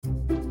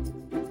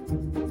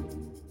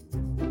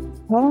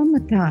Paul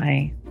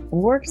Mattei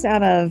works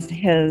out of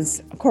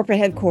his corporate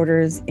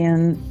headquarters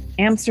in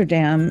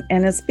Amsterdam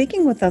and is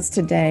speaking with us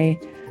today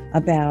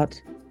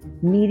about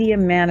media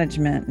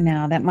management.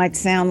 Now, that might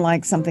sound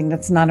like something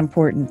that's not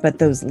important, but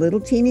those little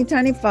teeny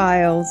tiny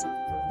files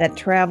that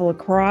travel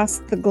across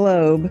the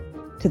globe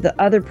to the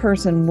other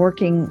person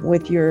working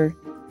with your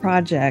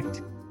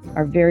project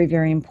are very,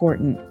 very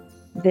important.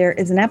 There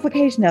is an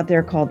application out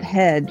there called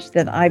Hedge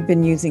that I've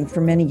been using for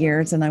many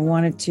years, and I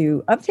wanted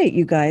to update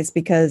you guys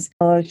because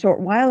a short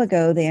while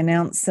ago, they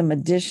announced some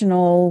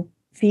additional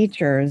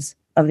features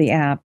of the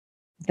app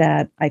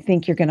that I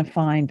think you're going to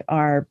find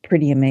are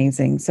pretty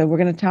amazing. So we're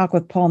going to talk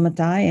with Paul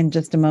Mattei in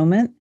just a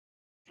moment.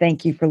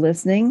 Thank you for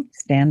listening.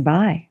 Stand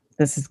by.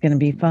 This is going to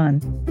be fun.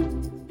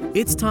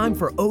 It's time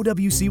for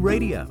OWC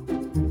Radio.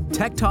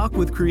 Tech Talk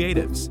with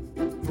Creatives.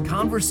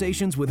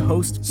 Conversations with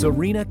host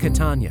Serena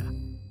Catania.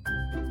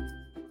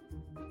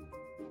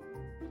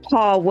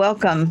 Paul,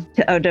 welcome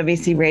to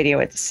OWC Radio.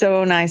 It's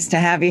so nice to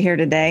have you here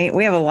today.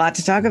 We have a lot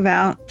to talk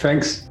about.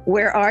 Thanks.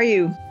 Where are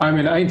you? I'm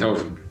in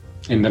Eindhoven,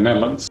 in the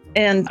Netherlands.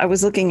 And I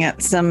was looking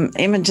at some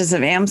images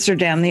of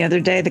Amsterdam the other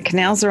day. The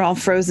canals are all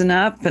frozen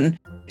up and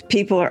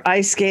people are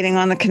ice skating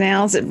on the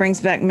canals. It brings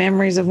back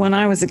memories of when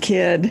I was a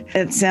kid.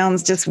 It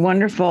sounds just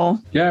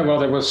wonderful. Yeah, well,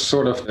 there was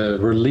sort of a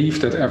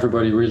relief that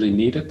everybody really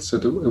needed. So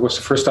it was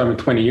the first time in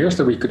 20 years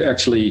that we could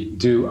actually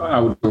do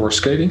outdoor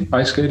skating,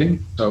 ice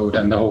skating. So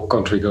then the whole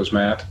country goes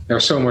mad.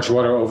 There's so much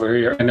water over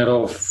here and it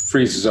all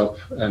freezes up.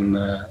 And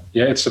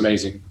yeah, it's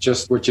amazing.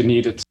 Just what you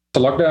needed. The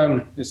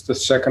lockdown is the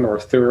second or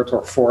third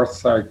or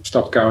fourth. I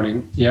stopped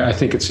counting. Yeah, I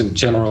think it's in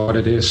general what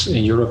it is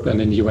in Europe and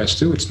in the US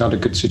too. It's not a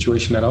good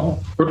situation at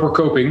all. But we're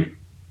coping.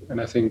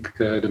 And I think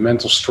the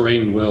mental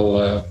strain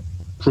will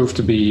prove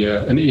to be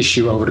an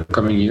issue over the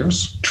coming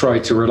years. Try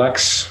to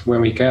relax when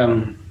we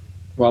can,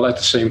 while at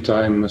the same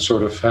time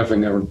sort of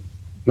having a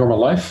normal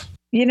life.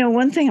 You know,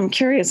 one thing I'm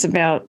curious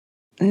about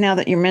now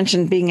that you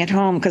mentioned being at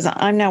home, because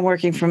I'm now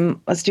working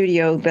from a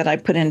studio that I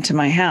put into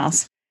my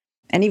house.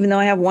 And even though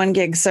I have 1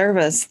 gig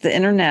service, the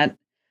internet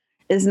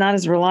is not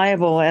as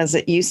reliable as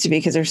it used to be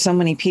because there's so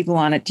many people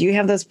on it. Do you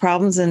have those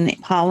problems in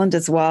Holland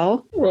as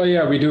well? Well,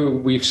 yeah, we do.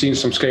 We've seen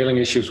some scaling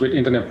issues with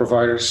internet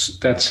providers.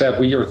 That said,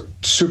 we are a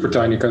super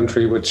tiny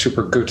country with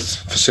super good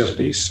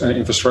facilities and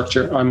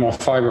infrastructure. I'm on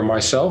fiber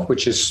myself,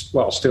 which is,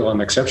 well, still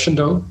an exception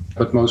though.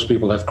 But most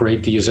people have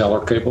great DSL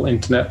or cable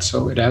internet,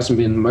 so it hasn't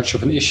been much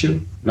of an issue.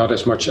 Not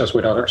as much as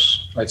with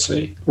others, I'd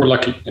say. We're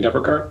lucky in that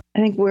regard. I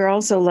think we're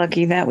also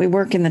lucky that we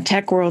work in the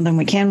tech world and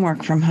we can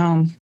work from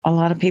home. A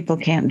lot of people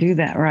can't do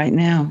that right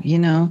now, you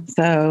know,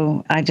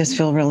 so I just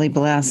feel really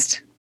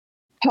blessed.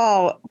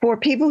 Paul, for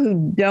people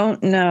who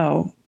don't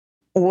know,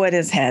 what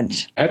is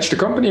Hedge? Hedge the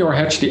company or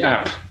Hedge the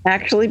app?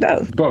 Actually,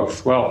 both.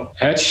 Both. Well,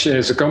 Hedge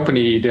is a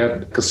company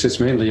that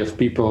consists mainly of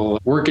people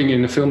working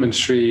in the film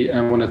industry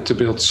and wanted to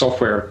build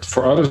software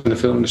for others in the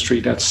film industry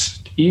that's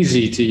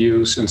easy to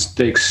use and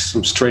takes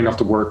some strain off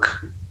the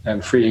work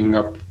and freeing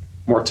up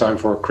more time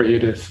for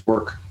creative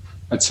work,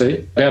 I'd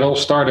say. That all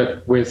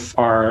started with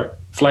our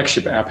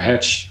flagship app,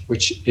 Hedge,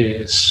 which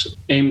is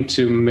aimed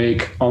to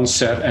make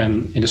on-set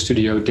and in the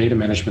studio data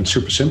management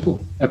super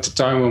simple. At the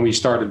time when we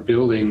started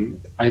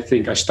building, I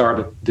think I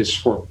started this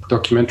for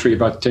documentary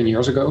about 10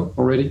 years ago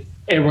already.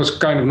 It was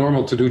kind of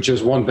normal to do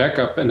just one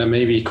backup and then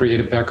maybe create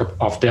a backup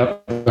of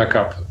that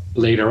backup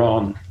later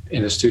on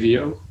in the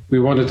studio. We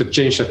wanted to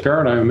change that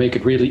paradigm and make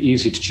it really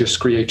easy to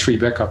just create 3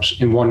 backups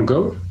in one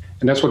go.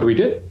 And that's what we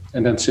did.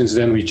 And then since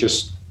then, we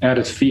just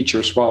added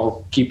features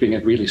while keeping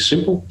it really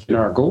simple in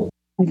our goal.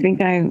 I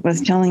think I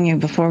was telling you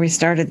before we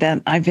started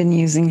that I've been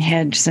using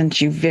Hedge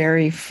since you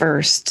very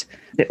first.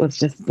 It was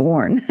just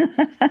born.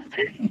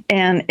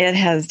 And it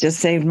has just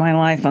saved my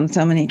life on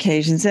so many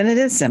occasions. And it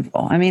is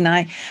simple. I mean,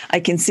 I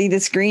can see the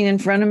screen in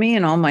front of me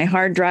and all my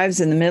hard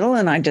drives in the middle,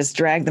 and I just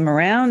drag them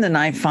around and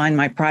I find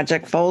my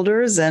project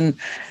folders and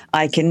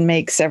I can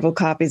make several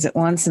copies at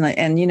once.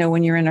 And you know,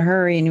 when you're in a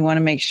hurry and you want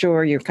to make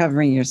sure you're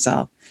covering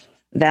yourself,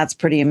 that's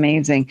pretty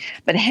amazing.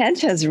 But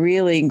Hedge has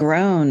really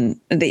grown.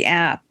 The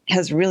app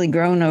has really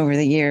grown over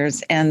the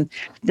years. And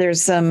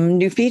there's some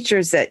new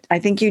features that I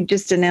think you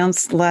just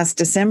announced last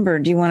December.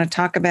 Do you want to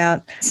talk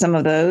about some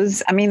of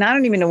those? I mean, I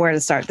don't even know where to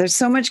start. There's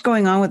so much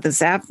going on with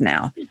this app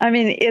now. I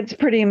mean, it's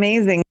pretty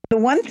amazing. The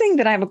one thing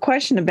that I have a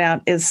question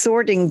about is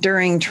sorting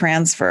during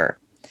transfer.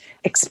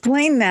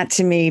 Explain that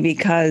to me,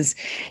 because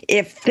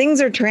if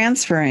things are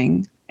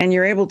transferring and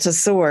you're able to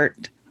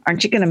sort,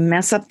 aren't you going to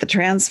mess up the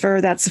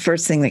transfer? That's the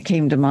first thing that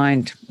came to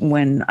mind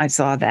when I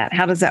saw that.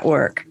 How does that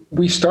work?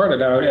 We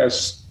started out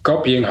as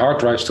copying hard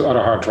drives to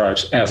other hard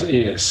drives as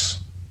is.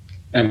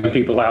 And when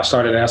people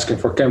started asking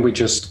for, can we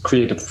just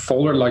create a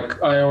folder?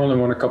 Like, I only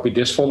want to copy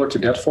this folder to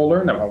that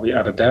folder. Now we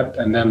added that.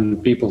 And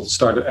then people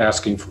started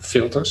asking for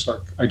filters.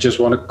 Like, I just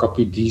want to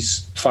copy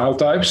these file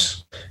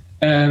types.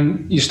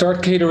 And you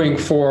start catering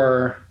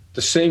for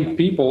the same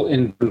people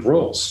in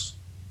roles.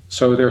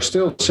 So they're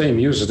still the same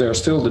users. They're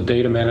still the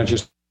data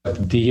managers, the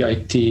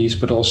DITs,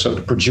 but also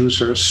the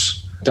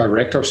producers,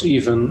 directors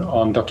even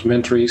on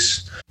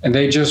documentaries. And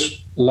they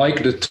just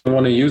like it,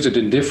 want to use it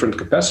in different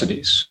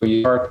capacities.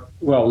 We start,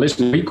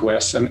 listening to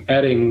requests and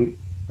adding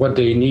what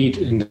they need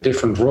in the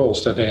different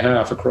roles that they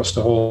have across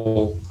the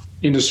whole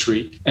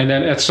industry. And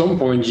then at some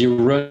point you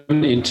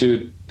run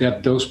into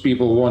that those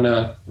people want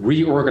to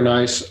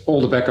reorganize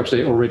all the backups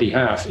they already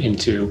have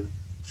into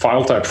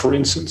file type, for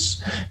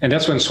instance. And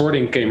that's when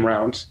sorting came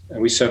around.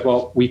 And we said,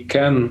 we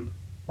can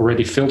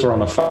already filter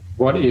on a file.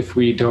 What if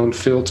we don't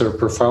filter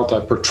per file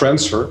type, per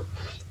transfer,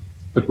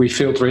 but we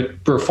filter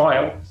it per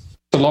file?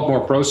 A lot more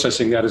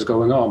processing that is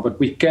going on, but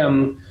we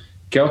can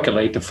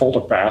calculate the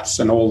folder paths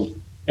and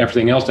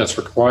everything else that's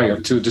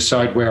required to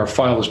decide where a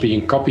file is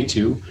being copied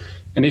to.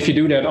 And if you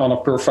do that on a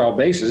per file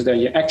basis, then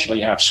you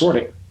actually have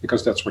sorting,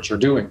 because that's what you're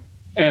doing.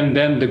 And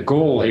then the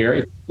goal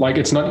here,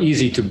 it's not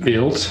easy to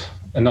build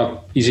and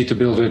not easy to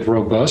build it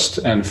robust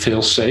and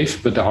fail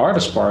safe, but the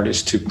hardest part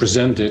is to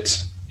present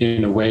it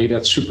in a way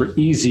that's super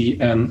easy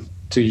and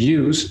to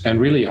use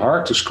and really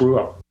hard to screw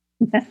up.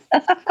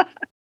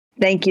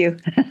 Thank you.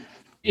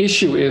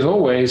 Issue is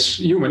always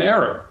human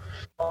error.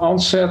 On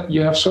set,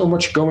 you have so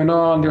much going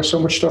on. There's so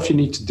much stuff you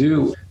need to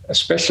do.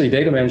 Especially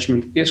data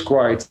management is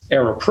quite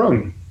error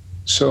prone.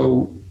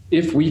 So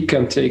if we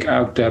can take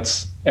out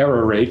that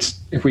error rate,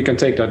 if we can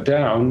take that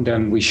down,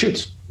 then we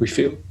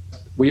feel.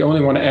 We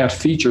only want to add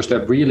features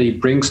that really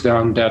brings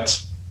down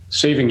that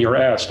saving your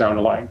ass down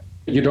the line.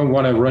 You don't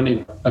want to run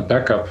in a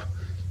backup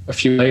a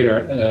few later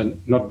and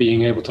not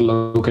being able to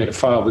locate a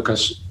file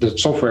because the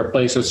software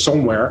plays it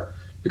somewhere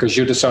because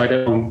you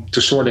decided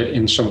to sort it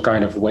in some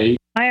kind of way.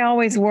 I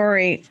always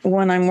worry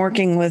when I'm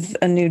working with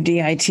a new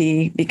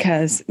DIT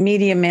because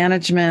media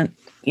management,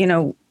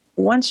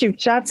 once you've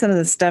shot some of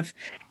the stuff,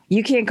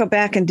 you can't go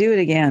back and do it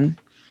again.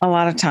 A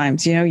lot of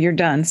times, you're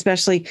done,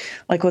 especially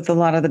like with a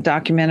lot of the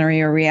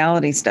documentary or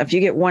reality stuff.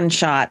 You get one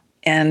shot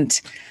and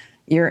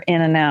you're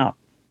in and out.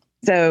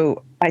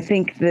 So I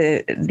think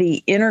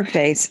the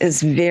interface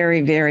is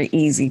very, very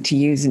easy to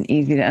use and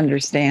easy to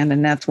understand.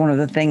 And that's one of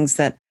the things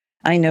that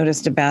I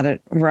noticed about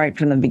it right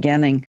from the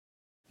beginning.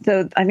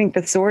 So I think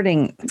the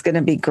sorting is going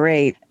to be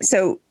great.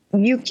 So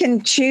you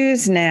can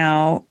choose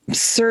now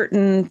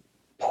certain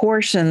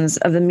portions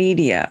of the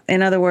media.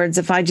 In other words,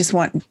 if I just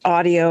want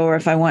audio or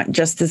if I want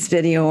just this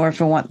video or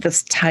if I want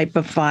this type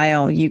of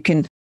file, you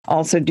can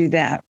also do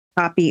that.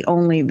 Copy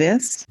only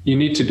this. You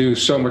need to do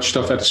so much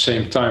stuff at the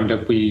same time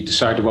that we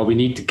decided, we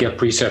need to get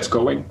presets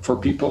going for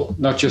people,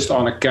 not just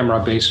on a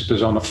camera basis,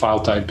 but on a file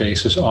type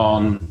basis,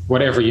 on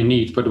whatever you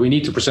need. But we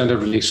need to present a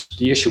release.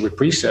 The issue with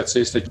presets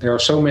is that there are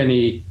so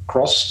many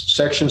cross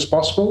sections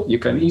possible. You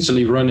can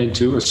easily run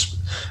into a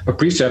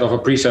preset of a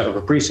preset of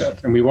a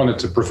preset. And we wanted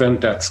to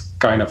prevent that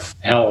kind of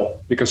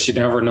hell because you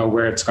never know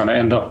where it's going to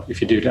end up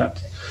if you do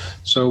that.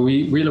 So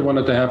we really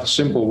wanted to have a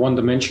simple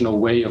one-dimensional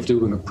way of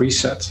doing a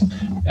preset.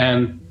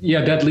 And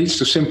that leads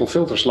to simple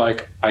filters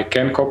like I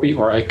can copy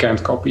or I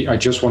can't copy. I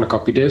just want to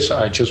copy this.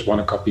 I just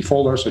want to copy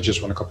folders. I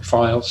just want to copy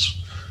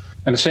files.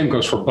 And the same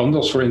goes for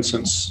bundles, for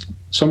instance.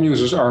 Some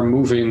users are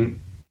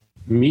moving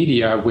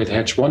media with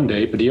Hedge one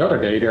day, but the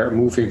other day they're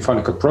moving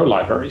Final Cut Pro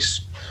libraries.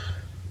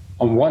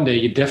 On one day,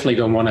 you definitely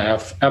don't want to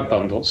have app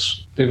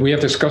bundles. We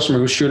have this customer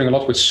who's shooting a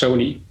lot with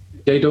Sony.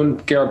 They don't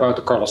care about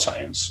the color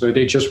science. So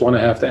they just want to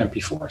have the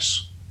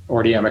MP4s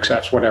or the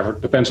MXFs, whatever,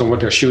 depends on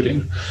what they're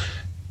shooting.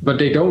 But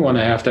they don't want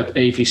to have that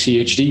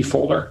AVCHD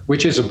folder,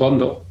 which is a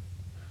bundle.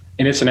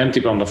 And it's an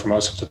empty bundle for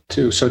most of them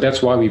too. So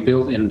that's why we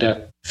built in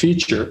that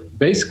feature,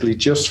 basically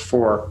just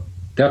for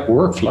that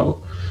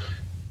workflow.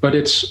 But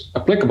it's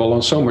applicable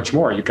on so much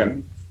more. You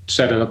can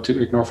set it up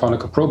to ignore Final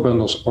Cut Pro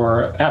bundles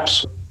or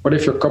apps. What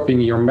if you're copying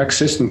your Mac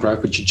system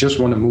drive, but you just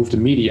want to move the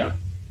media?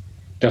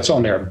 That's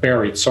on there,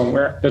 buried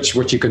somewhere. That's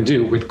what you can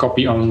do with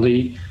copy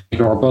only,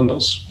 ignore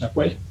bundles that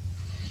way.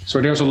 So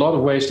there's a lot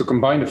of ways to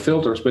combine the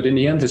filters, but in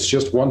the end, it's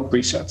just one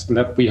preset. And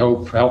that we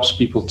hope helps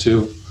people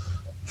to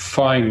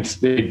find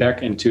the way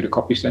back into the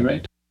copies they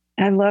made.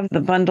 I love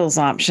the bundles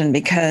option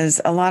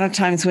because a lot of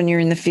times when you're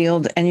in the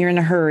field and you're in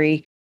a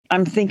hurry,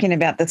 I'm thinking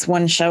about this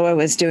one show I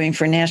was doing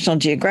for National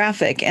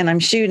Geographic and I'm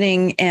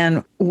shooting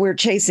and we're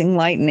chasing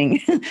lightning.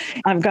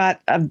 I've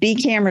got a B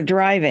camera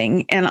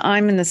driving and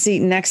I'm in the seat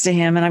next to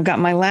him and I've got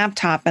my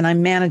laptop and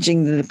I'm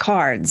managing the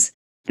cards.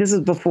 This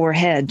was before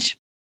Hedge.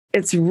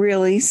 It's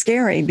really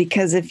scary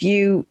because if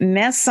you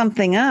mess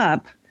something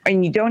up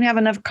and you don't have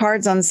enough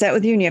cards on set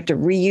with you and you have to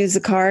reuse the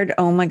card,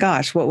 oh my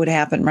gosh, what would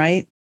happen,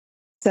 right?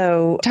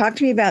 So talk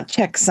to me about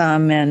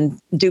checksum and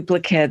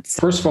duplicates.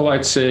 First of all,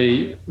 I'd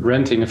say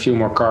renting a few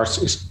more cards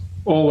is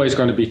always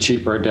going to be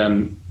cheaper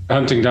than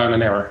hunting down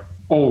an error.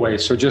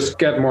 Always. So just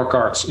get more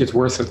cards. It's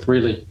worth it,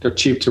 really. They're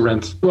cheap to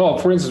rent. Well,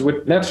 for instance,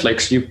 with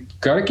Netflix, you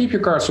got to keep your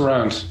cards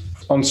around.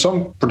 On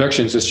some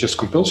productions, it's just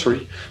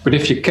compulsory. But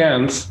if you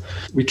can't,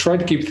 we try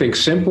to keep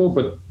things simple.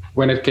 But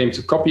when it came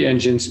to copy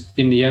engines,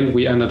 in the end,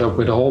 we ended up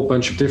with a whole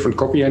bunch of different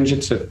copy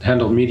engines that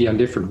handle media in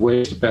different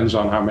ways. Depends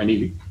on how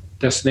many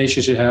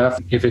destinations you have,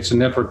 if it's a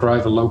network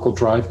drive, a local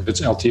drive, if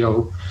it's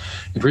LTO.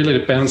 It really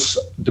depends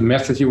the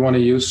method you want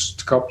to use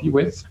to copy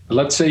with. But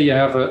let's say you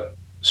have a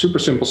super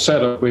simple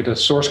setup with a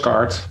source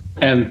card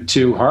and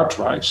 2 hard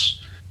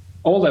drives.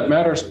 All that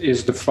matters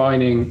is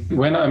defining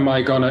when am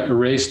I going to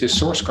erase this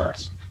source card.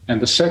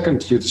 And the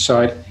second you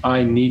decide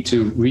I need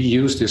to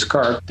reuse this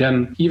card,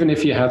 then even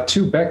if you had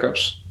 2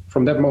 backups,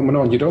 from that moment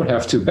on, you don't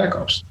have 2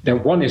 backups.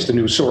 Then one is the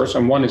new source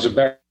and one is a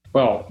backup.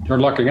 Well, you're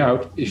lucking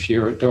out if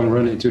you don't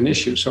run into an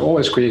issue. So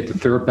always create the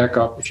 3rd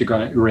backup if you're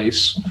going to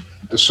erase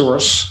the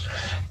source.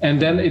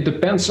 And then it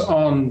depends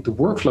on the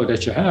workflow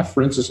that you have.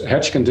 For instance,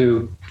 Hedge can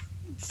do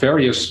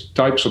various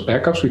types of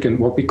backups. We can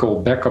what we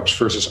call backups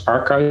versus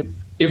archive.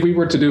 If we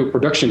were to do a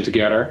production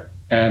together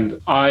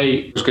and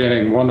I was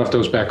getting one of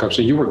those backups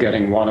and you were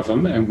getting one of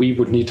them, and we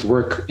would need to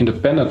work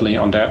independently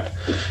on that,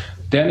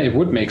 then it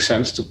would make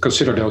sense to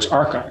consider those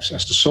archives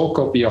as the sole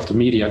copy of the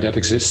media that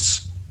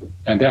exists.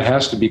 And that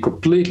has to be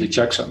completely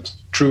checksummed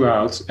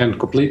throughout and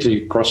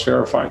completely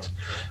cross-verified.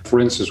 For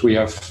instance, we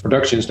have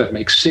productions that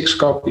make 6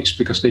 copies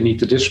because they need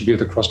to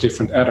distribute across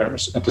different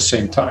editors at the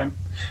same time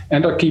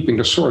and are keeping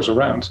the source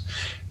around.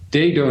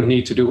 They don't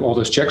need to do all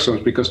those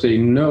checksums because they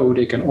know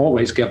they can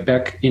always get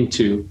back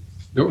into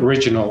the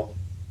original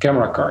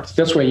camera card.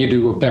 That's when you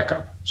do a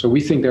backup. So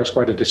we think there's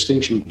quite a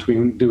distinction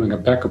between doing a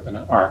backup and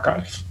an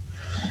archive.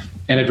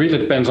 And it really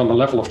depends on the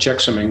level of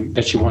checksumming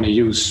that you want to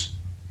use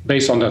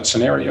based on that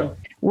scenario.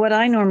 What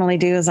I normally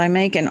do is I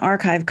make an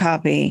archive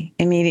copy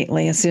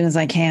immediately as soon as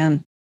I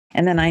can.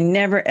 And then I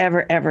never,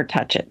 ever, ever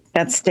touch it.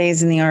 That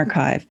stays in the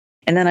archive.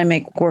 And then I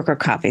make worker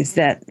copies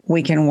that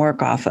we can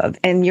work off of.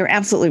 And you're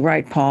absolutely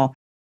right, Paul.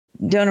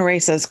 Don't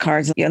erase those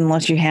cards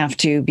unless you have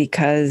to,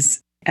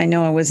 because I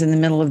know I was in the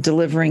middle of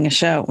delivering a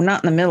show.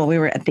 Not in the middle, we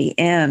were at the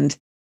end.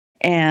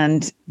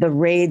 And the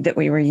RAID that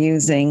we were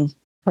using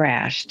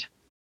crashed.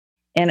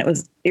 And it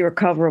was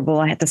irrecoverable.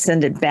 I had to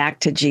send it back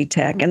to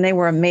G-Tech, and they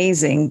were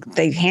amazing.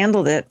 They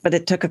handled it, but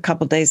it took a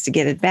couple of days to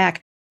get it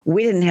back.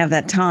 We didn't have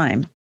that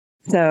time.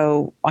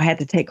 So I had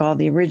to take all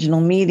the original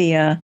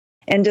media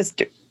and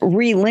just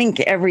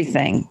relink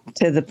everything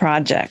to the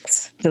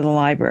projects, to the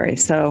library.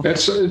 So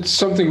it's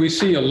something we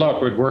see a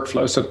lot with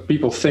workflows, that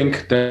people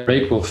think that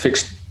RAID will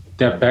fix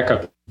that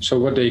backup. So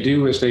what they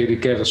do is they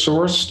get a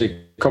source,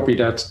 they copy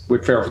that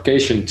with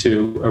verification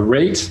to a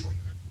RAID,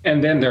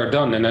 and then they're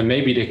done. And then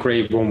maybe they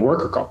create one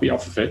worker copy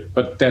off of it,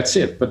 but that's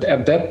it. But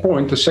at that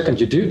point, the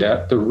second you do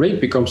that, the RAID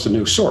becomes the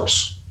new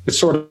source. It's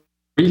sort of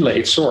a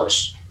relayed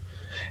source.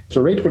 If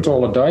the RAID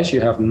controller dies,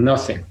 you have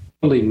nothing,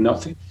 only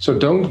nothing. So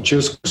don't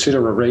just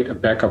consider a RAID a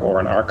backup or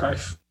an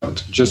archive.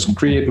 Don't just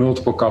create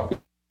multiple copies.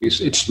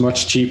 It's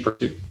much cheaper.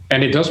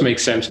 And it does make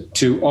sense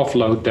to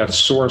offload that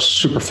source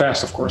super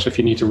fast, of course, if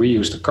you need to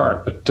reuse the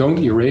card. But don't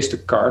erase the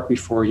card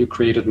before you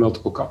created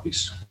multiple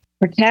copies.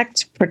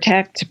 Protect,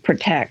 protect,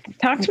 protect.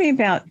 Talk to me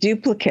about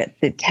duplicate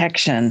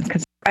detection,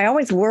 because I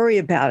always worry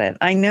about it.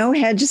 I know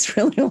Hedge is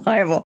really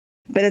liable,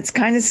 but it's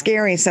kind of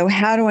scary. So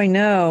how do I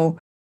know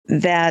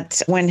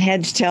that when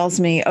Hedge tells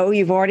me, oh,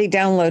 you've already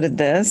downloaded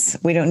this,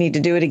 we don't need to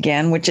do it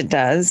again, which it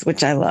does,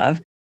 which I love.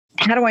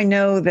 How do I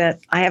know that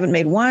I haven't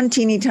made one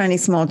teeny tiny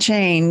small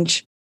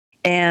change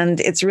and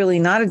it's really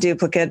not a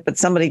duplicate, but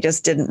somebody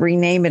just didn't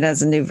rename it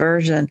as a new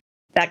version?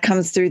 That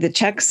comes through the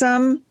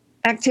checksum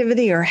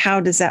activity, or how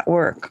does that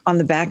work on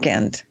the back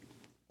end?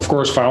 Of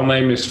course, file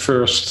name is the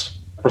first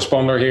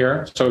responder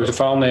here. So if the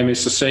file name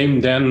is the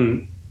same,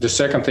 then the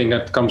second thing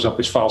that comes up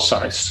is file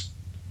size.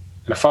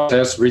 And the file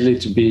has really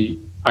to be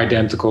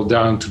identical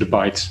down to the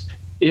byte.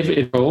 If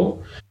it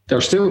will,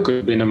 there still could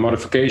have been a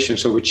modification.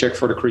 So we check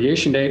for the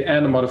creation date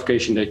and the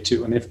modification date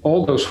too. And if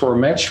all those 4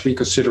 match, we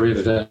consider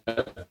it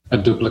a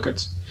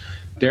duplicate.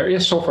 There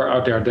is software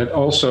out there that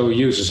also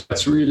uses,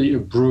 that's really a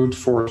brute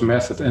force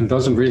method and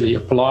doesn't really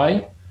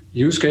apply.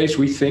 Use case,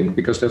 we think,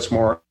 because that's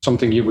more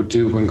something you would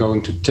do when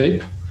going to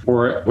tape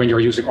or when you're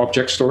using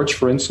object storage,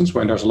 for instance,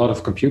 when there's a lot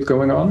of compute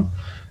going on.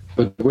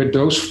 But with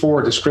those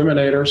 4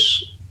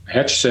 discriminators,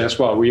 Hedge says,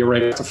 well, we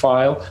already have the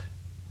file.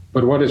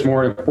 But what is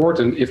more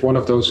important, if one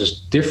of those is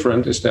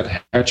different, is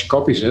that Hedge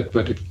copies it,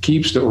 but it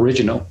keeps the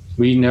original.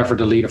 We never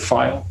delete a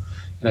file.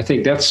 And I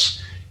think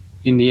that's,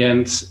 in the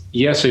end,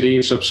 yes, it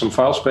eats up some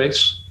file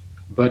space,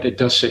 but it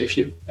does save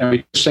you. And we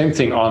do the same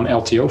thing on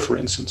LTO, for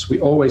instance. We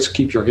always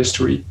keep your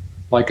history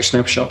like a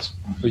snapshot.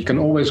 So you can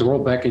always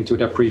roll back into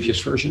that previous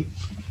version.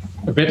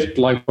 A bit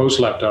like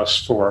PostLab does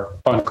for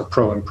Final Cut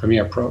Pro and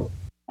Premiere Pro.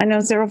 I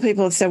know several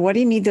people have said, what do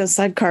you need those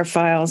sidecar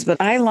files?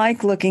 But I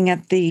like looking at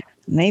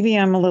maybe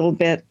I'm a little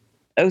bit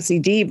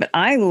OCD, but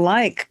I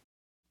like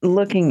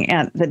looking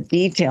at the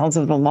details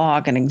of the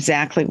log and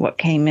exactly what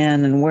came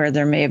in and where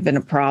there may have been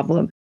a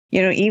problem.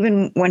 You know,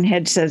 even when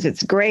Hedge says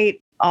it's great,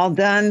 all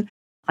done,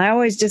 I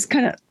always just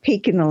kind of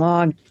peek in the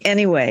log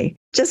anyway,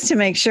 just to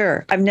make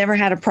sure. I've never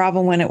had a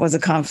problem when it was a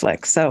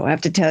conflict. So I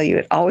have to tell you,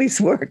 it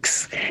always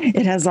works.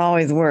 It has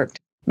always worked.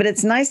 But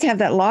it's nice to have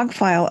that log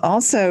file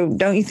also,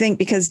 don't you think?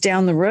 Because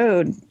down the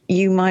road,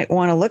 you might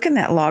want to look in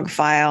that log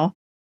file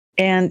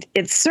and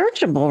it's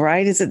searchable,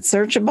 right? Is it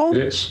searchable?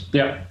 It is,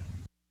 yeah.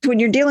 When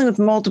you're dealing with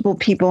multiple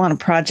people on a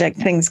project,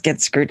 things get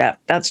screwed up.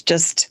 That's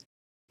just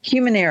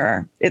human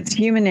error. It's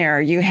human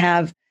error. You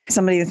have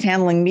somebody that's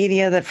handling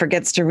media that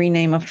forgets to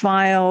rename a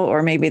file,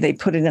 or maybe they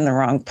put it in the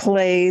wrong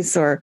place,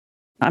 or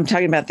I'm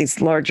talking about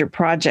these larger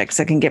projects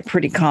that can get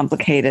pretty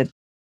complicated.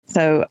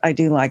 So I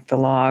do like the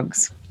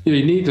logs.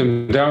 You need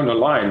them down the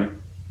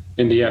line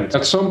in the end.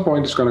 At some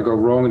point, it's going to go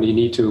wrong, and you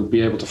need to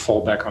be able to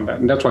fall back on that.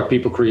 And that's why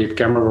people create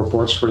camera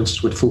reports, for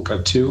instance, with Full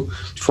Cut 2,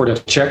 for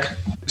that check.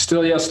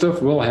 Still, yeah,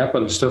 stuff will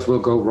happen. Stuff will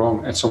go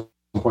wrong at some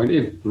point.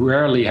 It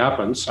rarely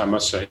happens, I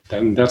must say.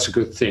 And that's a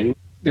good thing.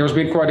 There's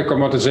been quite a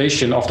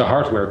commoditization of the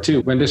hardware,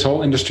 too. When this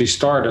whole industry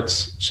started,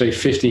 say,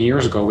 15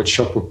 years ago with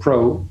Shotbook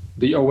Pro,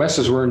 the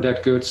OSs weren't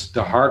that good.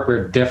 The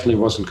hardware definitely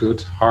wasn't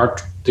good. Hard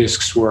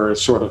disks were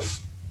sort of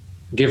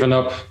given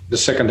up the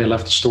second they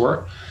left the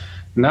store.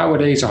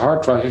 Nowadays, a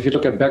hard drive, if you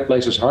look at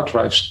Backblaze's hard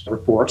drives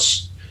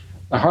reports,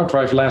 a hard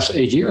drive lasts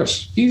 8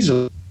 years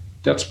easily.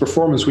 That's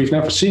performance we've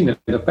never seen in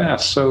the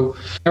past. So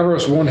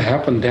errors won't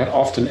happen that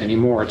often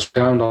anymore. It's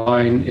down the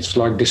line. It's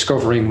like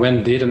discovering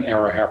when did an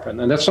error happen.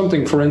 And that's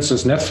something, for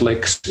instance,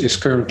 Netflix is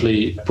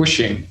currently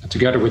pushing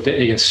together with the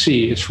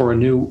ASC. It's for a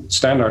new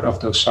standard of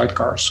those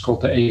sidecars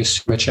called the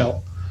ASC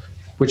MHL,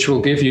 which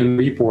will give you a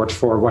report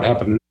for what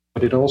happened.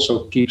 But it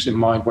also keeps in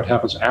mind what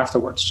happens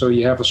afterwards. So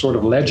you have a sort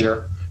of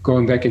ledger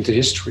going back into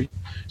history.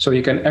 So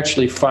you can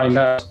actually find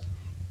out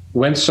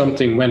when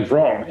something went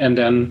wrong and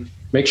then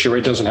make sure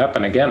it doesn't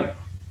happen again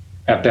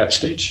at that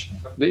stage.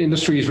 The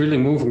industry is really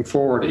moving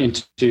forward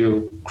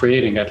into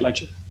creating that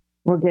ledger.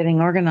 We're getting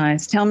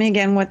organized. Tell me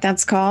again what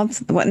that's called,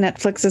 what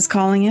Netflix is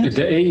calling it.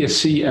 The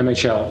ASC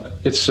MHL.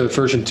 It's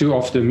version 2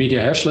 of the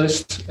media hash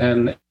list,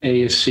 and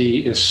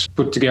ASC is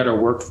put together a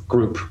work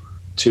group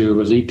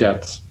to lead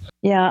that.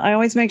 Yeah, I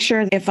always make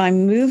sure if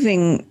I'm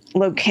moving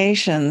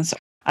locations,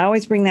 I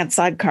always bring that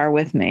sidecar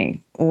with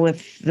me,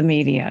 with the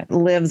media,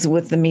 lives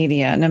with the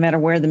media, no matter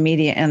where the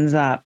media ends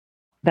up.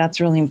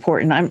 That's really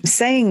important. I'm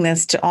saying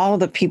this to all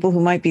of the people who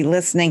might be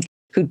listening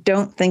who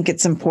don't think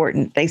it's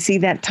important. They see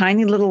that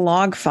tiny little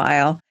log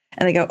file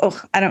and they go,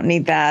 oh, I don't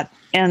need that.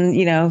 And,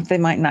 they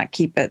might not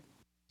keep it.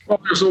 Well,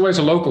 there's always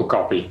a local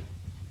copy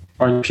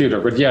on your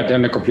computer. But yeah,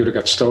 then the computer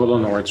gets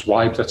stolen or it's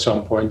wiped at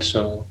some point.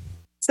 So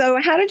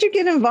how did you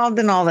get involved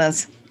in all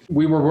this?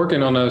 We were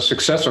working on a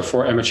successor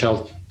for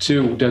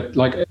MHL2 that,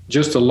 like,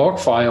 just a log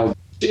file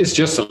is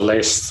just a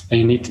list and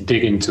you need to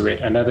dig into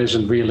it. And that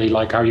isn't really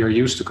like how you're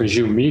used to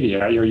consume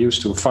media. You're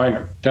used to a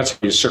Finder. That's how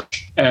you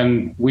search.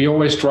 And we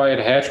always try at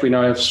Hedge. We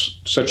now have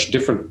such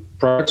different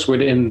products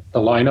within the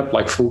lineup,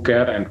 like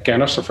FullCAD and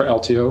Canister for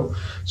LTO.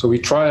 So we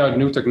try out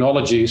new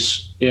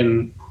technologies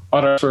in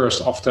other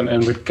first often.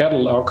 And with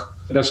Catalog,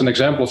 that's an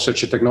example of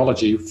such a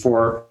technology.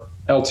 For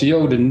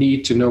LTO, the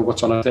need to know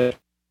what's on a tape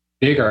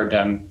bigger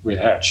than with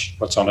Hedge,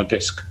 what's on a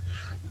disk,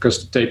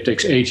 because the tape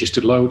takes ages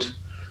to load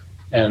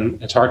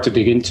and it's hard to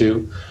dig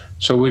into.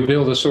 So we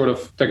build a sort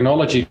of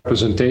technology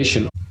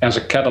representation as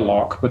a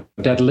catalog, but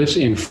that lives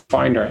in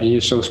Finder,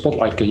 and so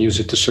Spotlight can use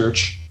it to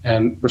search.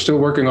 And we're still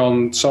working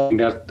on something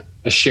that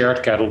a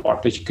shared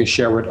catalog that you can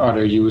share with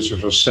other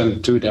users or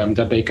send to them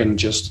that they can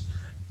just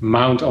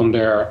mount on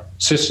their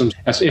systems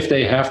as if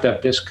they have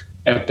that disk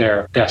at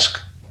their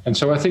desk. And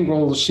so I think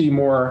we'll see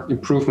more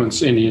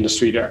improvements in the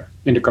industry there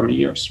in the coming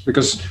years,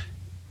 because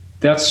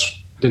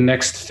that's the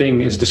next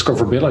thing is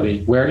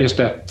discoverability. Where is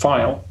that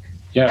file?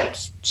 Yeah,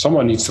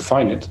 someone needs to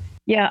find it.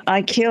 Yeah,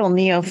 I kill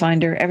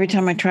NeoFinder. Every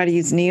time I try to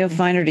use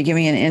NeoFinder to give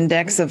me an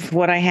index of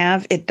what I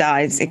have, it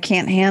dies. It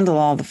can't handle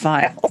all the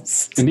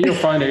files. And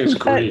NeoFinder is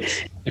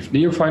great. If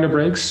NeoFinder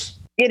breaks...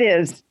 It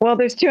is. Well,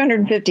 there's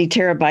 250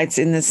 terabytes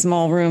in this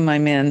small room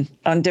I'm in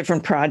on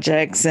different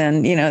projects.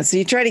 And, so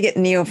you try to get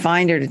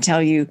NeoFinder to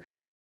tell you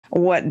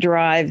what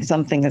drive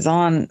something is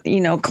on.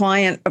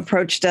 Client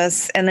approached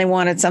us and they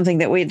wanted something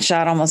that we had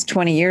shot almost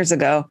 20 years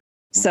ago.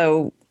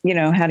 So,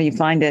 how do you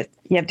find it?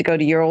 You have to go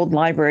to your old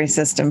library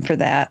system for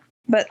that.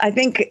 But I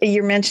think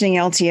you're mentioning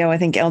LTO. I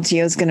think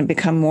LTO is going to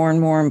become more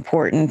and more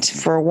important.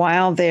 For a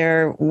while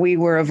there, we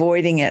were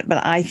avoiding it.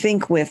 But I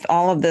think with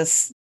all of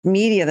this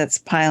media that's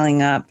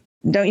piling up,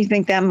 don't you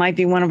think that might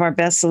be one of our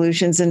best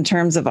solutions in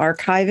terms of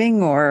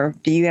archiving? Or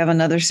do you have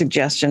another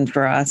suggestion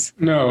for us?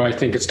 No, I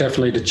think it's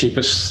definitely the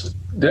cheapest.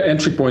 The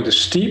entry point is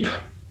steep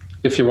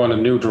if you want a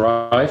new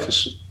drive,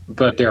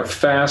 but they're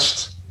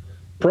fast.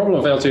 The problem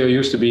of LTO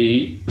used to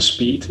be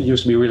speed. It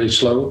used to be really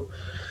slow,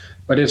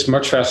 but it's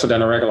much faster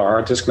than a regular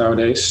hard disk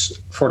nowadays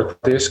for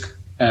the disk.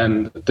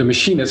 And the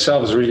machine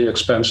itself is really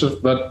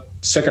expensive, but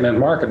second-hand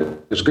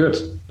market is good.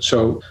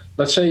 So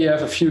let's say you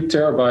have a few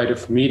terabytes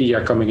of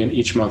media coming in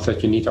each month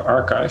that you need to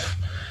archive.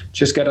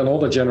 Just get an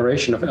older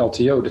generation of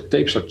LTO. The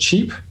tapes are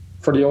cheap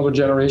for the older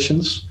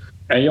generations,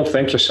 and you'll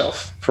thank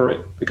yourself for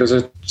it, because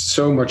it's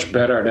so much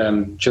better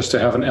than just to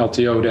have an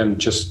LTO than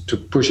just to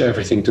push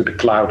everything to the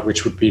cloud,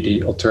 which would be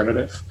the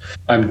alternative.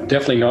 I'm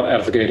definitely not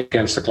advocating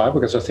against the cloud,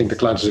 because I think the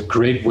cloud is a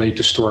great way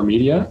to store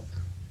media.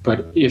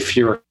 But if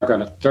you're going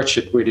to touch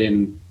it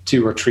within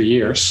 2 or 3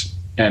 years,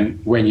 and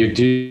when you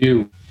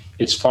do,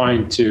 it's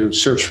fine to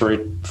search for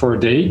it for a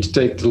day to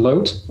take the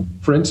load,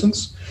 for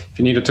instance. If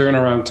you need a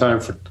turnaround time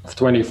of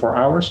 24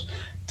 hours,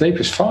 tape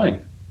is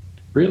fine.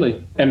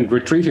 Really. And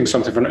retrieving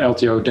something from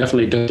LTO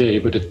definitely does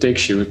take, but it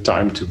takes you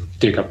time to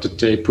dig up the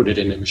tape, put it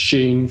in a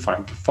machine,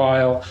 find the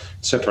file,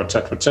 etc.,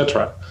 etc.,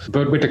 etc.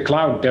 But with the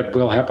cloud, that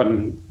will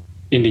happen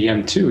in the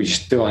end too. You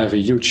still have a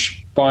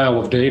huge pile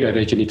of data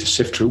that you need to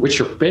sift through, which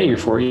you're paying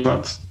for each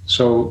month.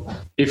 So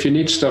if you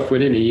need stuff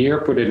within a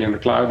year, put it in the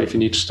cloud. If you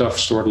need stuff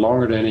stored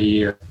longer than a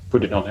year,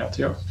 put it on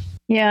LTO.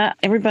 Yeah,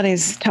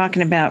 everybody's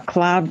talking about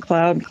cloud,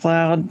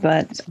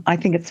 but I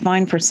think it's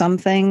fine for some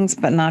things,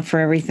 but not for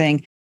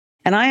everything.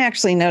 And I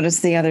actually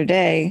noticed the other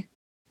day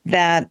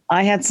that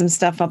I had some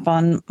stuff up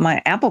on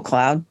my Apple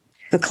Cloud.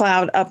 The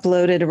cloud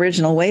uploaded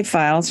original WAV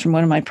files from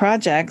one of my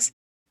projects.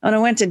 When I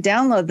went to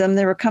download them,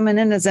 they were coming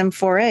in as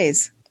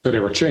M4As. So they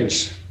were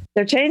changed.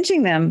 They're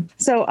changing them.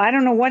 So I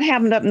don't know what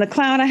happened up in the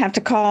cloud. I have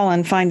to call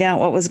and find out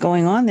what was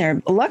going on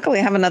there. Luckily,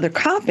 I have another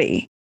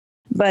copy.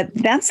 But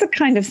that's the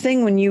kind of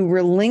thing when you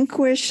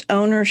relinquish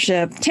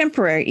ownership,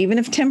 temporary, even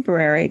if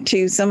temporary,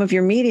 to some of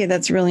your media,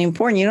 that's really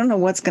important. You don't know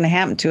what's going to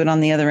happen to it on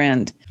the other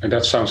end. And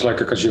that sounds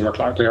like a consumer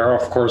cloud. There are,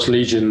 of course,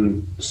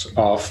 legions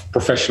of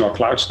professional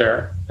clouds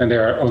there, and they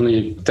are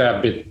only a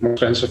tad bit more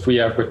expensive. We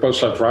have with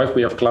PostLab Drive,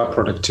 we have Cloud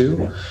Product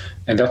 2,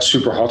 and that's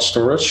super hot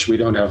storage. We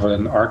don't have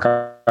an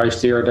archive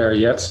tier there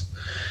yet.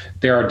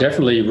 There are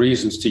definitely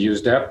reasons to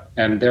use that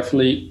and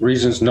definitely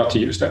reasons not to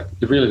use that.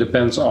 It really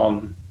depends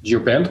on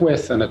your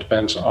bandwidth and it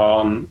depends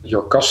on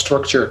your cost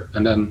structure.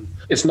 And then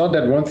it's not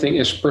that one thing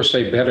is per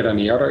se better than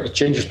the other. It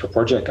changes per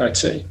project, I'd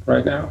say,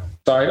 right now.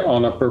 Decide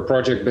on a per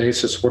project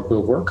basis what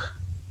will work.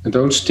 And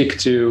don't stick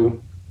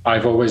to,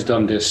 I've always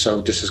done this,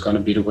 so this is going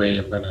to be the way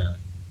I'm going to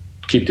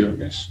keep doing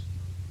this.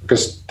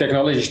 Because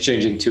technology is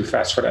changing too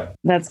fast for that.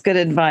 That's good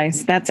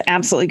advice. That's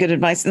absolutely good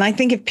advice. And I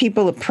think if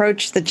people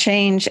approach the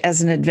change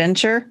as an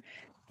adventure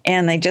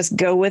and they just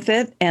go with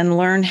it and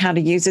learn how to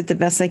use it the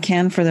best they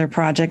can for their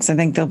projects, I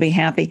think they'll be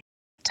happy.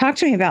 Talk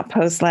to me about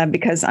PostLab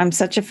because I'm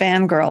such a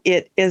fangirl.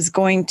 It is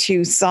going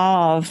to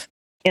solve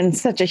in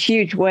such a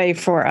huge way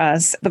for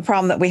us the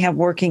problem that we have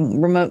working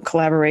remote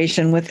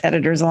collaboration with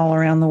editors all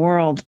around the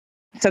world.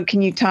 So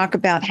can you talk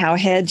about how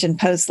Hedge and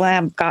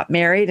PostLab got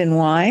married and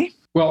why?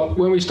 Well,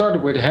 when we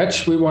started with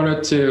Hedge, we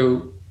wanted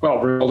to,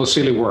 remove all the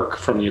silly work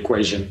from the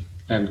equation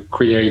and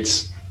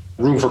create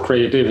room for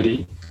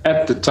creativity.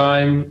 At the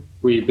time,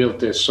 we built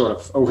this sort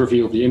of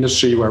overview of the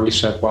industry where we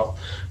said,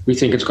 we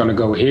think it's going to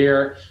go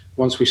here.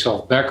 Once we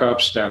solve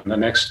backups, then the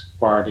next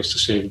part is to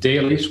save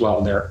dailies.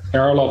 Well, there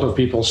are a lot of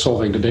people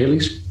solving the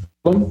dailies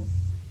problem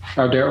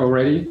out there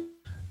already,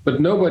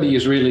 but nobody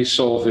is really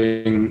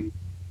solving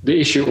the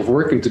issue of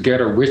working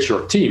together with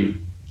your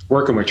team,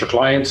 working with your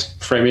client.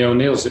 Fremio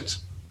nails it,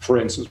 for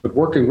instance, but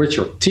working with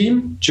your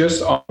team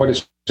just on what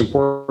is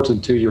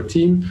important to your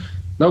team,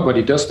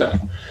 nobody does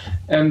that.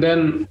 And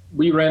then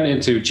we ran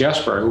into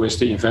Jasper, who is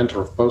the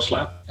inventor of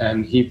PostLab,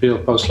 and he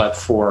built PostLab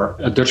for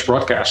a Dutch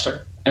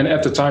broadcaster. And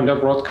at the time, that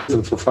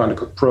broadcast from Final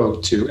Cut Pro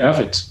to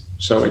Avid,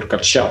 so it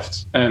got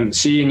shelved. And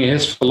seeing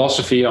his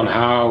philosophy on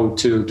how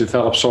to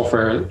develop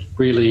software,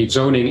 really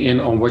zoning in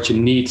on what you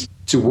need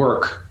to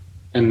work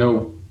and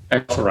no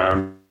X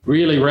around,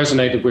 really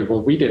resonated with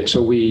what we did.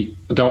 So we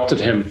adopted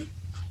him,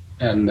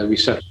 and we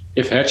said,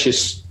 if Hedge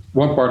is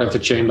one part of the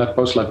chain, let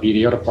PostLab be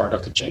the other part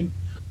of the chain.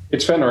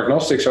 It's vendor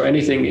agnostic, so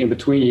anything in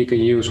between you can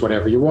use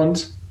whatever you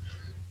want.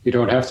 You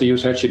don't have to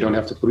use Hedge, you don't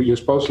have to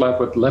use PostLab,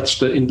 but let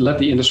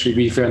the industry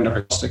be vendor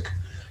agnostic.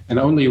 And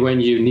only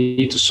when you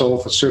need to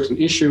solve a certain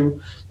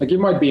issue, like you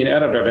might be an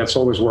editor that's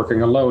always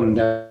working alone in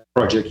that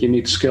project, you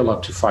need to scale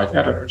up to 5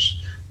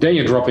 editors. Then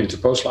you drop into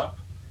PostLab.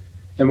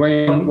 And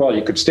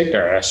you could stick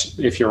there as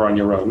if you're on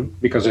your own,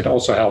 because it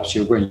also helps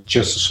you when you're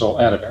just a sole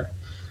editor.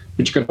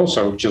 But you can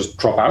also just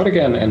drop out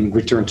again and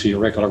return to your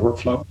regular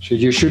workflow. So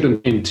you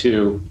shouldn't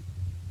into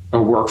a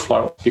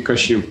workflow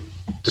because you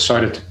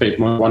decided to pay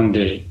one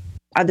day.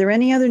 Are there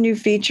any other new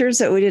features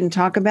that we didn't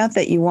talk about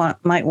that you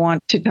might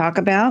want to talk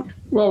about?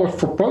 Well,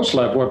 for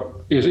PostLab, what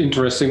is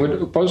interesting,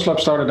 PostLab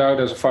started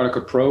out as a Final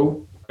Cut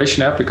Pro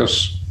app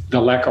because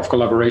the lack of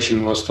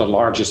collaboration was the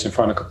largest in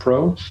Final Cut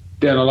Pro.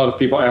 Then a lot of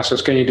people asked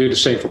us, can you do the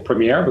same for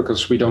Premiere?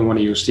 Because we don't want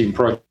to use Steam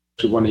projects.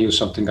 We want to use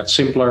something that's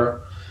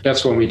simpler.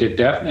 That's when we did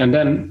that. And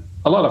then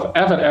a lot of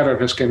Avid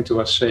editors came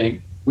to us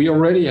saying, we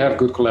already have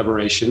good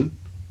collaboration.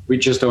 We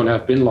just don't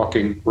have bin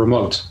locking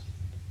remote.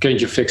 Can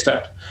you fix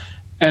that?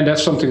 And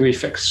that's something we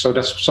fixed. So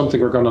that's something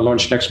we're going to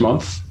launch next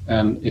month.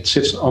 And it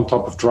sits on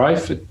top of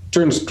Drive. It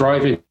turns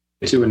Drive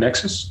into a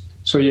Nexus.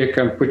 So you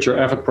can put your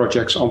Avid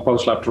projects on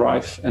PostLab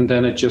Drive. And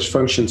then it just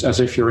functions as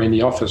if you're in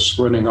the office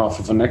running off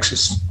of a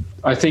Nexus.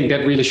 I think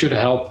that really should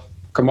help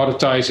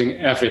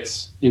commoditizing Avid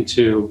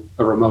into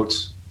a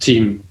remote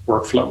team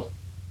workflow.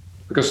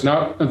 Because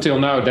until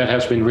now, that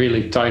has been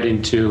really tied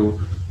into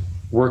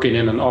working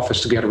in an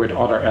office together with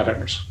other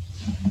editors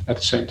at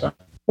the same time.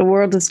 The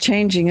world is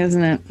changing,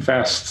 isn't it?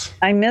 Fast.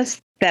 I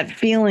miss that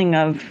feeling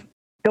of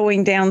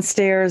going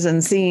downstairs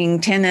and seeing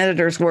 10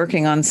 editors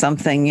working on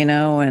something,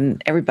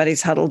 and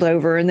everybody's huddled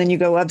over. And then you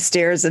go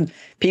upstairs and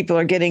people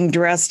are getting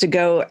dressed to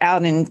go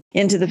out and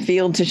into the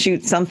field to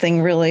shoot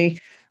something really,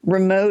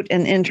 remote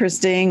and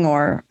interesting,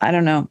 or I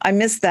don't know. I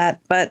miss that.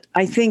 But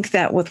I think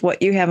that with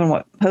what you have and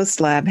what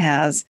PostLab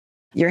has,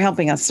 you're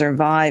helping us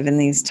survive in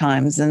these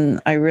times. And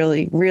I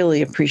really,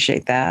 really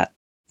appreciate that.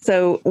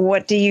 So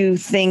what do you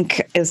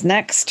think is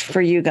next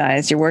for you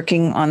guys? You're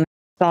working on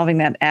solving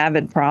that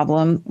Avid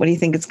problem. What do you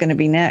think is going to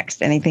be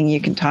next? Anything you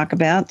can talk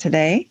about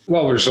today?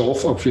 Well,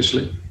 Resolve,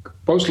 obviously.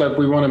 PostLab,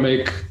 we want to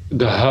make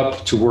the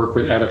hub to work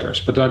with editors,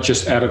 but not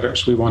just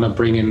editors. We want to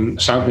bring in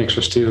sound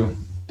mixers too,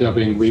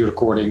 dubbing,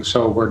 re-recording.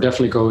 So we're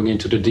definitely going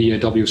into the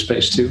DAW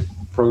space too.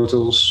 Pro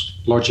Tools,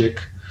 Logic,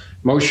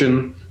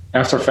 Motion,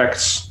 After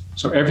Effects.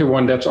 So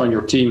everyone that's on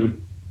your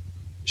team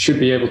should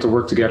be able to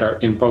work together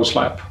in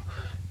PostLab.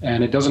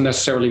 And it doesn't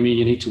necessarily mean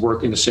you need to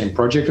work in the same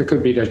project. It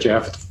could be that you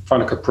have a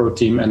Final Cut Pro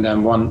team and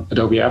then one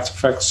Adobe After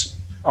Effects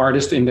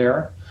artist in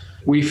there.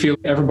 We feel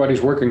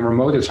everybody's working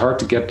remote. It's hard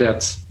to get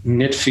that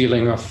knit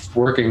feeling of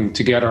working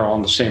together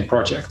on the same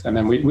project. And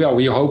then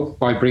we hope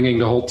by bringing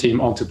the whole team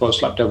onto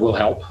PostLab that will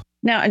help.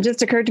 Now, it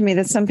just occurred to me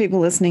that some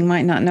people listening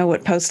might not know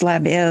what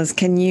PostLab is.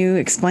 Can you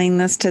explain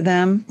this to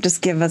them?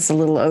 Just give us a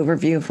little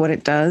overview of what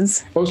it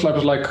does. PostLab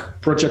is like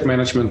project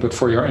management, but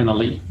for your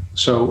NLE.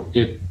 So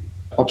it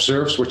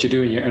observes what you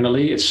do in your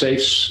NLE. It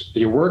saves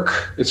your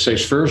work. It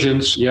saves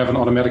versions. You have an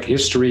automatic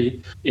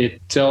history.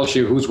 It tells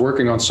you who's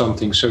working on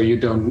something so you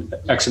don't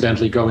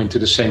accidentally go into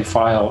the same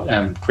file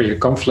and create a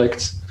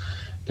conflict.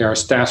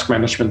 There's task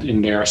management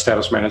in there,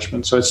 status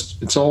management. So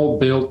it's all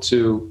built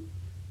to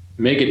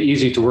make it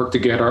easy to work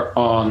together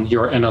on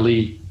your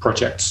NLE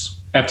projects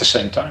at the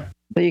same time.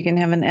 So you can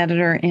have an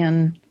editor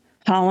in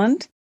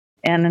Holland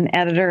and an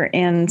editor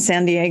in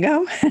San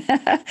Diego,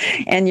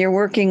 and you're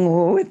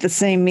working with the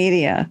same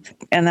media.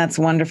 And that's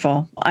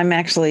wonderful. I'm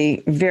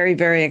actually very,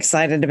 very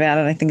excited about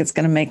it. I think it's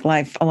going to make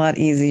life a lot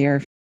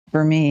easier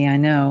for me, I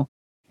know,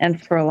 and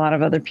for a lot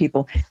of other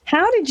people.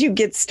 How did you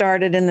get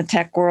started in the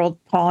tech world,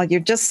 Paul? You're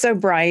just so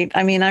bright.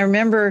 I mean, I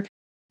remember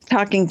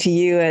talking to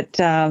you at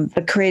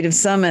the Creative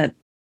Summit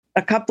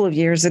a couple of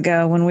years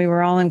ago when we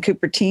were all in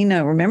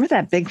Cupertino. Remember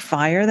that big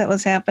fire that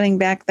was happening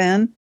back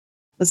then?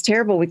 It was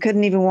terrible. We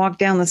couldn't even walk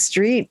down the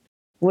street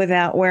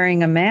without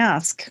wearing a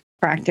mask,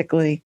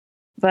 practically.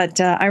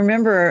 But I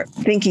remember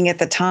thinking at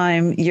the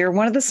time, you're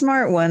one of the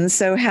smart ones.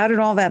 So how did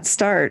all that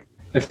start?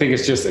 I think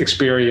it's just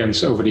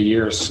experience over the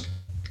years.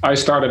 I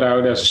started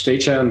out as a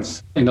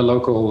stagehand in the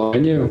local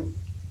venue.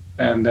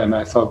 And then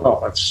I thought, well,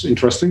 that's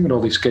interesting with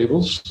all these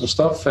cables and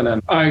stuff. And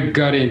then I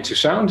got into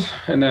sound,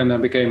 and then I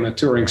became a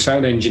touring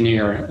sound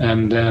engineer.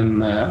 And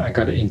then I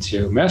got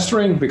into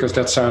mastering because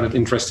that sounded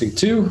interesting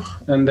too.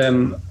 And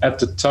then at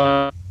the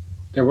time,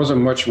 there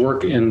wasn't much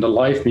work in the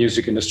live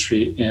music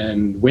industry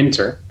in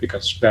winter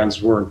because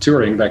bands weren't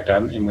touring back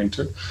then in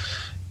winter.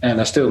 And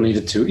I still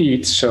needed to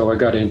eat, so I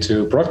got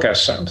into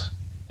broadcast sound.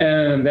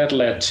 And that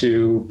led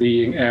to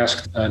being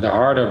asked the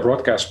harder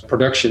broadcast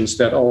productions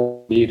that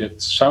all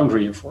needed sound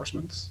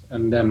reinforcement.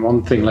 And then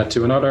one thing led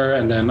to another,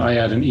 and then I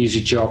had an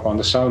easy job on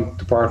the sound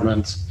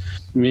department,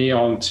 me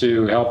on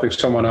to helping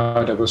someone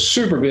out that was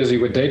super busy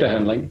with data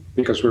handling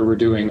because we were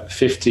doing a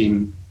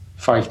 15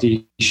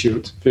 5D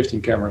shoot,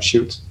 15 camera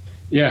shoot.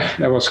 Yeah,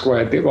 that was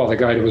quite, well, the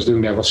guy that was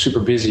doing that was super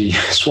busy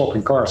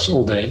swapping cars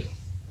all day.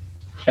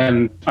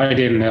 And I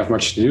didn't have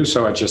much to do,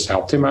 so I just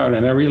helped him out.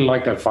 And I really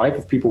liked that vibe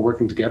of people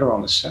working together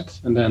on the set.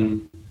 And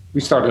then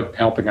we started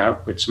helping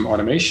out with some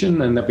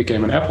automation, and that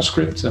became an Apple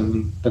script.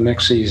 And the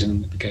next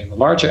season, it became a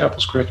larger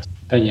Apple script.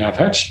 Then you have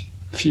Hatch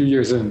a few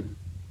years in.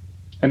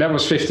 And that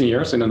was 15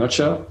 years in a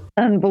nutshell.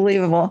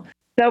 Unbelievable.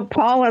 So,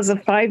 Paul, as a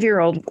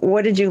 5-year-old,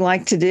 what did you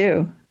like to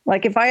do?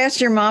 Like, if I asked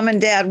your mom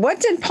and dad, what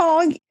did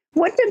Paul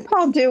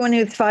do when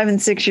he was 5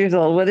 and 6 years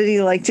old? What did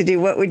he like to do?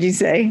 What would you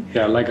say?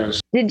 Yeah, Legos.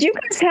 Did you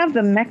guys have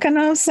the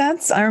Meccano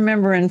sets? I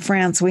remember in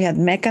France we had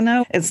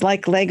Meccano. It's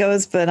like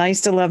Legos, but I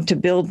used to love to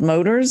build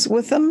motors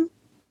with them.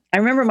 I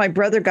remember my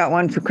brother got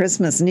one for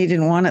Christmas and he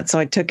didn't want it, so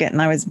I took it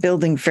and I was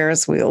building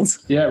Ferris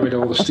wheels. Yeah, with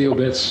all the steel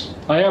bits.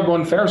 I have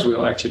one Ferris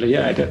wheel, actually.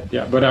 Yeah, I did.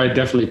 Yeah, but I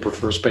definitely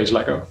prefer Space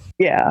Lego.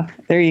 Yeah,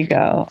 there you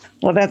go.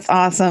 Well, that's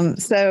awesome.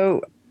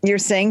 So you're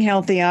staying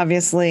healthy,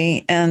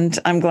 obviously, and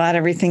I'm glad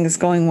everything is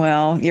going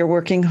well. You're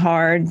working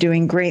hard,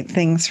 doing great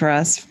things for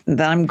us.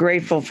 I'm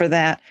grateful for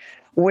that.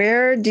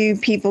 Where do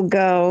people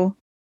go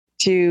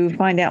to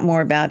find out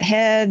more about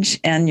Hedge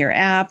and your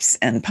apps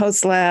and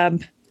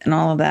PostLab and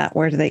all of that?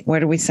 Where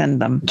do we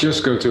send them?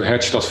 Just go to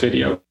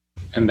hedge.video,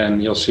 and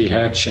then you'll see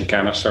Hedge and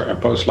Canister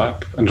and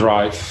PostLab and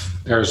Drive.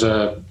 There's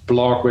a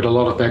blog with a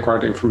lot of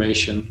background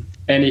information.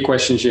 Any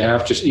questions you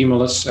have, just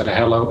email us at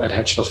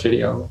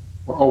hello@hedge.video.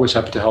 We're always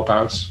happy to help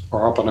out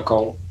or hop on a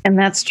call. And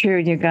that's true,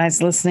 you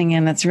guys listening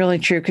in. That's really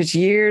true, because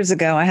years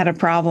ago I had a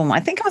problem. I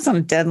think I was on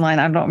a deadline.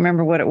 I don't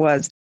remember what it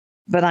was,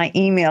 but I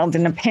emailed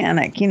in a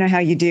panic. You know how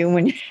you do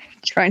when you're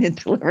trying to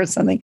deliver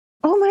something.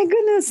 Oh my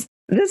goodness,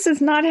 this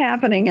is not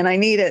happening and I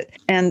need it.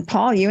 And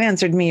Paul, you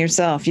answered me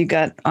yourself. You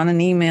got on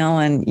an email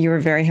and you were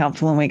very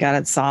helpful and we got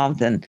it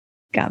solved and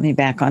got me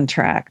back on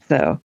track.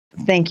 So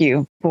Thank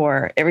you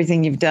for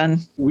everything you've done.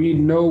 We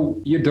know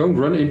you don't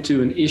run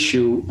into an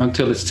issue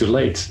until it's too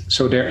late.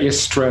 So there is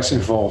stress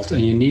involved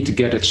and you need to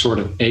get it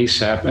sorted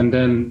ASAP. And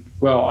then,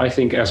 well, I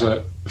think as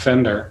a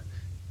vendor,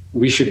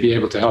 we should be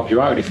able to help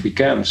you out if we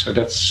can. So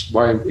that's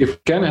why if we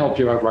can help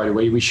you out right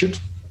away, we should.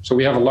 So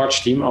we have a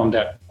large team on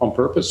that on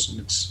purpose. And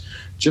it's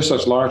just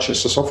as large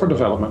as the software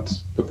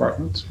development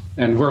department.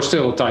 And we're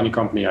still a tiny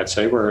company, I'd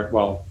say. We're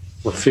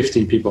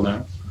 15 people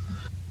now.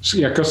 So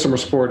yeah, customer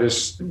support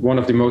is one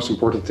of the most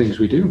important things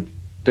we do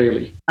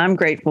daily. I'm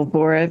grateful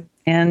for it.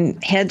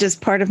 And Hedge is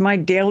part of my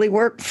daily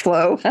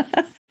workflow.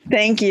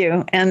 Thank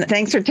you. And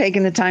thanks for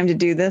taking the time to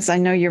do this. I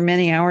know you're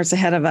many hours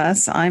ahead of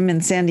us. I'm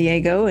in San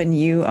Diego and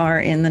you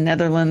are in the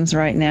Netherlands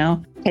right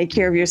now. Take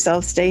care of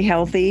yourself. Stay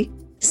healthy.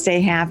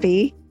 Stay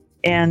happy.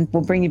 And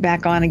we'll bring you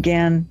back on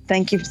again.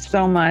 Thank you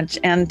so much.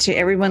 And to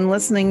everyone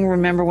listening,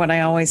 remember what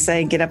I always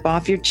say, get up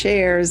off your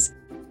chairs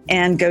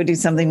and go do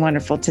something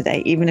wonderful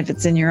today, even if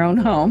it's in your own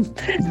home.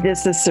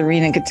 This is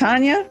Serena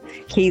Catania.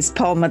 He's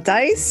Paul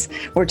Matthijs.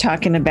 We're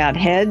talking about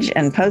Hedge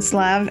and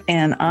PostLav,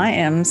 and I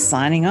am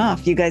signing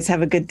off. You guys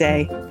have a good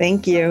day.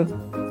 Thank you.